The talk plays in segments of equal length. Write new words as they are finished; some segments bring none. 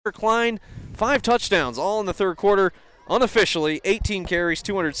Klein, 5 touchdowns, all in the third quarter, unofficially, 18 carries,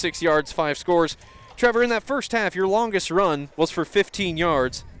 206 yards, 5 scores. Trevor, in that first half, your longest run was for 15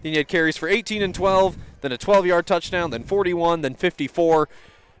 yards. Then you had carries for 18 and 12, then a 12-yard touchdown, then 41, then 54.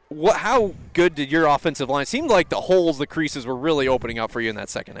 How good did your offensive line? It seemed like the holes, the creases were really opening up for you in that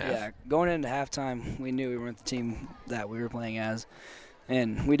second half. Yeah, going into halftime, we knew we weren't the team that we were playing as.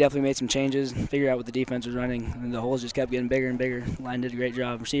 And we definitely made some changes, figured out what the defense was running, and the holes just kept getting bigger and bigger. Line did a great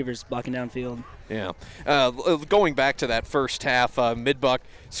job. Receivers blocking downfield. Yeah. Going back to that first half, Midbuck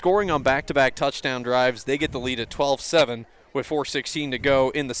scoring on back-to-back touchdown drives. They get the lead at 12-7 with 4:16 to go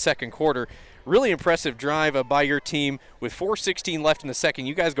in the second quarter. Really impressive drive by your team with 4:16 left in the second.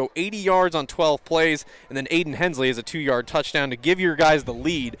 You guys go 80 yards on 12 plays, and then Aiden Hensley has a 2-yard touchdown to give your guys the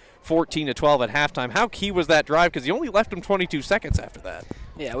lead, 14-12 at halftime. How key was that drive? Because you only left them 22 seconds after that.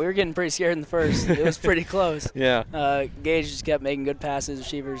 Yeah, we were getting pretty scared in the first. It was pretty close. Yeah. Gage just kept making good passes.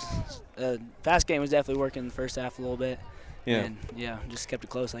 Receivers, pass game was definitely working in the first half a little bit. Yeah. And, just kept it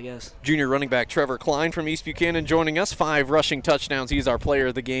close, I guess. Junior running back Trevor Klein from East Buchanan joining us. 5 rushing touchdowns. He's our player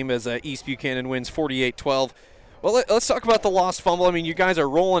of the game as East Buchanan wins 48-12. Well, let's talk about the lost fumble. I mean, you guys are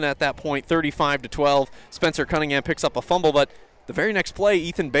rolling at that point, 35-12. Spencer Cunningham picks up a fumble, but the very next play,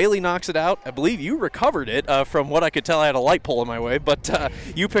 Ethan Bailey knocks it out. I believe you recovered it. From what I could tell, I had a light pole in my way, but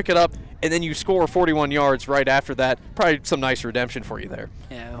you pick it up, and then you score 41 yards right after that. Probably some nice redemption for you there.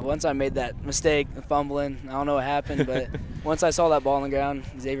 Yeah, once I made that mistake, fumbling, I don't know what happened, but once I saw that ball on the ground,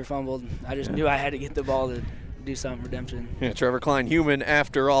 Xavier fumbled, I just knew I had to get the ball to do some redemption. Yeah, Trevor Klein, human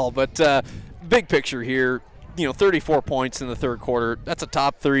after all. But big picture here, 34 points in the third quarter. That's a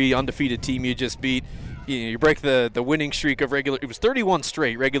top 3 undefeated team you just beat. You break the winning streak of it was 31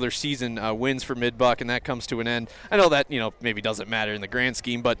 straight regular season wins for Midbuck, and that comes to an end. I know that, maybe doesn't matter in the grand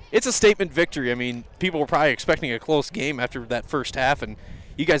scheme, but it's a statement victory. I mean, people were probably expecting a close game after that first half, and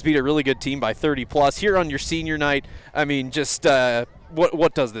you guys beat a really good team by 30-plus. Here on your senior night, I mean, just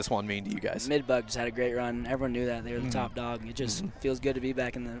what does this one mean to you guys? Midbuck just had a great run. Everyone knew that. They were the top dog. It just feels good to be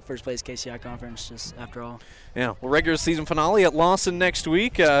back in the first place KCI conference, just after all. Yeah, well, regular season finale at Lawson next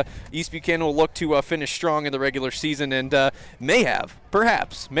week. East Buchanan will look to finish strong in the regular season and may have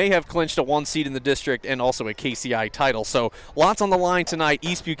clinched a 1 seed in the district and also a KCI title. So lots on the line tonight.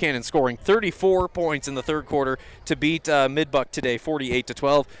 East Buchanan scoring 34 points in the third quarter to beat Midbuck today,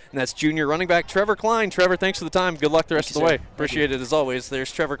 48-12. And that's junior running back Trevor Klein. Trevor, thanks for the time. Good luck the rest of the way. Appreciate it as always.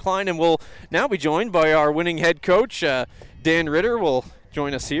 There's Trevor Klein, and we'll now be joined by our winning head coach, Dan Ritter, will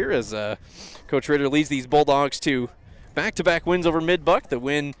join us here as Coach Ritter leads these Bulldogs to back-to-back wins over Midbuck. The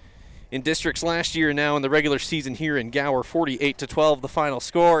win in districts last year and now in the regular season here in Gower, 48-12 the final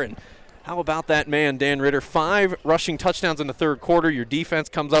score. And how about that man, Dan Ritter? 5 rushing touchdowns in the third quarter. Your defense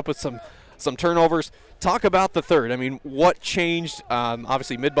comes up with some turnovers. Talk about the third. I mean, what changed?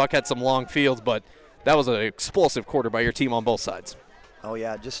 Obviously, Midbuck had some long fields, but that was an explosive quarter by your team on both sides. Oh,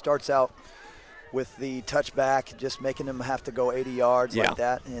 yeah, it just starts out with the touchback, just making them have to go 80 yards like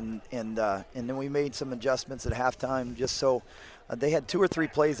that. And then we made some adjustments at halftime just so they had 2 or 3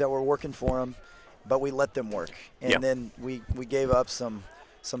 plays that were working for them, but we let them work. And then we gave up some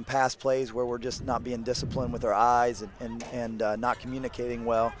pass plays where we're just not being disciplined with our eyes and not communicating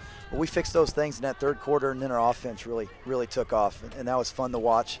well. But we fixed those things in that third quarter, and then our offense really took off, and that was fun to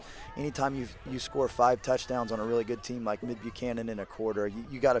watch. Anytime you score 5 touchdowns on a really good team like Mid Buchanan in a quarter,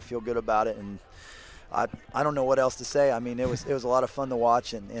 you got to feel good about it. And I don't know what else to say. I mean, it was a lot of fun to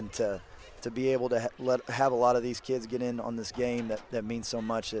watch, and to be able to have a lot of these kids get in on this game that means so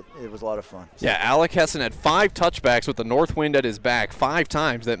much. It was a lot of fun. Yeah, Alec Hessen had 5 touchbacks with the north wind at his back, 5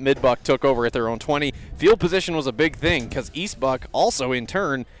 times that Midbuck took over at their own 20. Field position was a big thing because Eastbuck also, in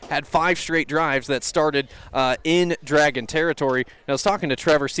turn, had 5 straight drives that started in Dragon territory. And I was talking to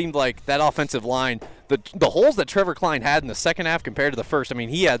Trevor, seemed like that offensive line, the holes that Trevor Klein had in the second half compared to the first, I mean,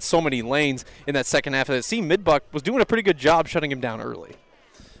 he had so many lanes in that second half that it seemed Midbuck was doing a pretty good job shutting him down early.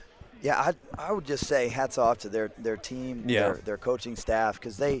 Yeah, I would just say hats off to their team, their coaching staff,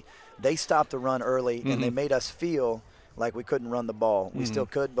 because they stopped the run early and they made us feel like we couldn't run the ball. We still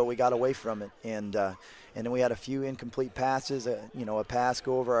could, but we got away from it. And then we had a few incomplete passes, a pass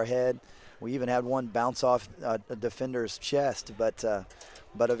go over our head. We even had one bounce off a defender's chest, but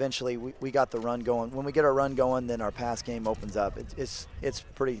eventually we got the run going. When we get our run going, then our pass game opens up.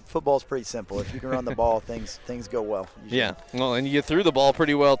 Football's pretty simple. If you can run the ball, things go well usually. Yeah, well, and you threw the ball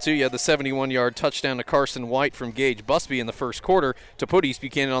pretty well too. You had the 71-yard touchdown to Carson White from Gage Busby in the first quarter to put East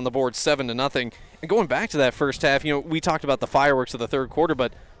Buchanan on the board 7-0. And going back to that first half, we talked about the fireworks of the third quarter,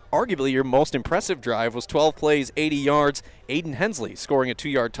 but arguably your most impressive drive was 12 plays, 80 yards. Aiden Hensley scoring a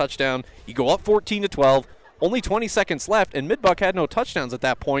 2-yard touchdown. You go up 14-12. only 20 seconds left, and Mid-Buck had no touchdowns at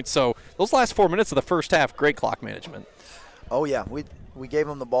that point. So those last 4 minutes of the first half, great clock management. Oh, yeah. We gave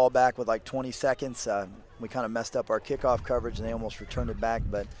them the ball back with like 20 seconds. We kind of messed up our kickoff coverage, and they almost returned it back.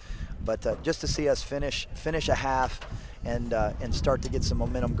 But just to see us finish a half and start to get some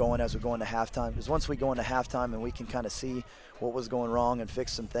momentum going as we go into halftime. Because once we go into halftime and we can kind of see what was going wrong and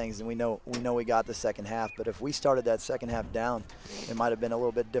fix some things, and we know we got the second half. But if we started that second half down, it might have been a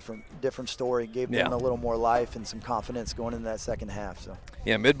little bit different story. Gave them a little more life and some confidence going into that second half. So.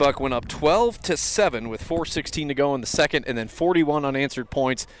 Yeah, Mid-Buck went up 12-7 with 4:16 to go in the second, and then 41 unanswered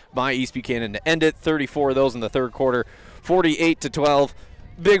points by East Buchanan to end it. 34 of those in the third quarter, 48-12.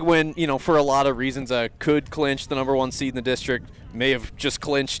 Big win, for a lot of reasons. Could clinch the number 1 seed in the district. May have just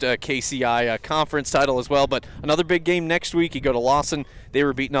clinched a KCI conference title as well. But another big game next week. You go to Lawson. They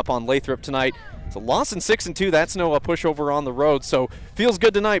were beating up on Lathrop tonight. So Lawson 6-2. That's no pushover on the road. So feels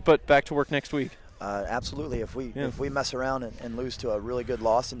good tonight, but back to work next week. Absolutely. If we mess around and lose to a really good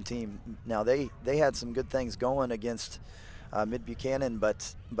Lawson team, now they had some good things going against Mid Buchanan,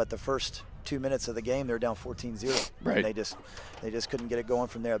 but the first 2 minutes of the game they're down 14-0. Right. And they just couldn't get it going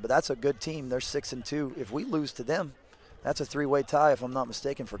from there. But that's a good team. They're 6-2. If we lose to them, that's a 3-way tie, if I'm not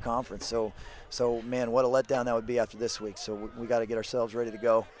mistaken, for conference. So man, what a letdown that would be after this week. So we got to get ourselves ready to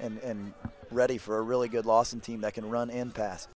go and ready for a really good Lawson team that can run and pass.